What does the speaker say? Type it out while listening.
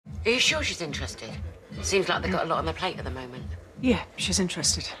Are you sure she's interested? Seems like they've got a lot on their plate at the moment. Yeah, she's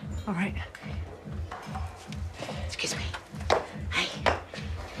interested. All right. Excuse me. Hey,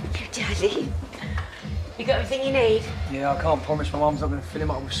 you daddy. You got everything you need? Yeah, I can't promise my mum's not going to fill him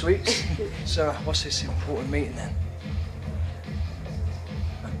up with sweets. So, what's this important meeting then?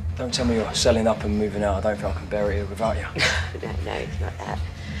 Don't tell me you're selling up and moving out. I don't think I can bear it here without you. No, it's not that.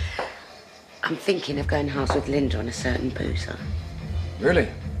 I'm thinking of going halves with Linda on a certain boozer. Really?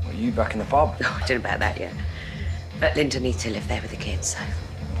 Are you back in the pub? Oh, I don't know about that yet. But Linda needs to live there with the kids, so...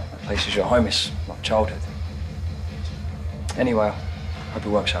 That place is your home. It's my childhood. Anyway, I hope it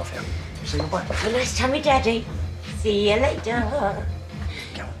works out for you. See you, bye. Have a nice time with Daddy. See you later.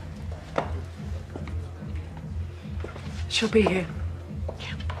 She'll be here.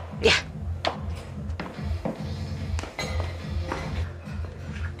 Yeah.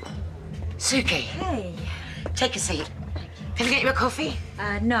 Suki. Hey. Take a seat. Can I get you a coffee?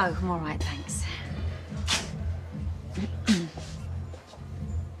 No, I'm all right, thanks. You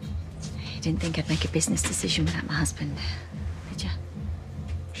didn't think I'd make a business decision without my husband, did you?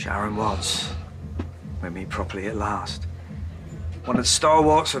 Sharon was. Met me properly at last. One of the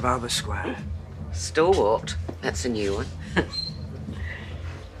stalwarts of Albert Square. Stalwart. That's a new one.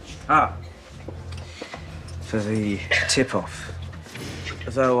 Ah. For the tip-off.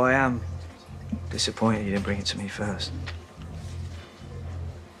 Though I am disappointed you didn't bring it to me first.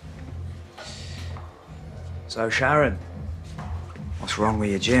 So, Sharon, what's wrong with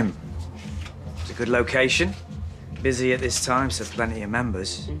your gym? It's a good location. Busy at this time, so plenty of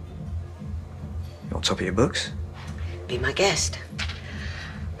members. You on top of your books? Be my guest.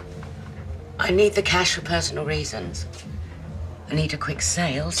 I need the cash for personal reasons. I need a quick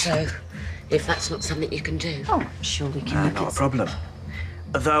sale, so if that's not something you can do... Oh, I'm sure we can look Not a at... problem.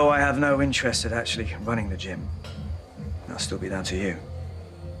 Though I have no interest in actually running the gym. That'll still be down to you.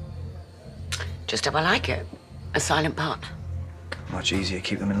 Just how I like it. A silent partner. Much easier to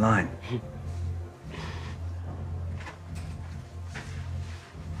keep them in line.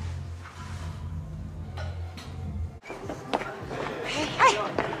 Hey,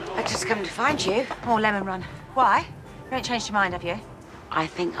 I just come to find you. More lemon run. Why? You ain't changed your mind, have you? I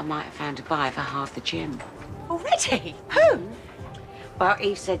think I might have found a buyer for half the gym. Already? Who? Well,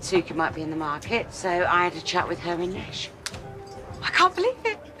 Eve said Suki might be in the market, so I had a chat with her and Nash. I can't believe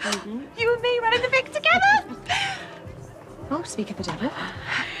it. You and me running the big together. Oh, speak of the devil.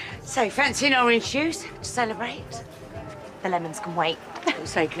 So, fancy an orange juice to celebrate? The lemons can wait.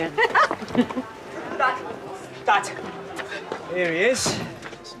 So good. Dad! Here he is.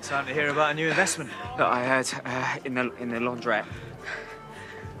 Some time to hear about a new investment. Look, I heard in the laundrette,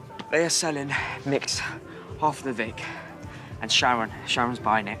 they are selling mixed half of the Vic, and Sharon's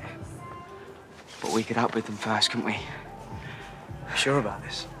buying it. But we could up with them first, couldn't we? Sure about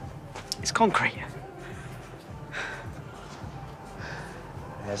this? It's concrete.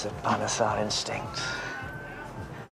 There's a Banasar instinct.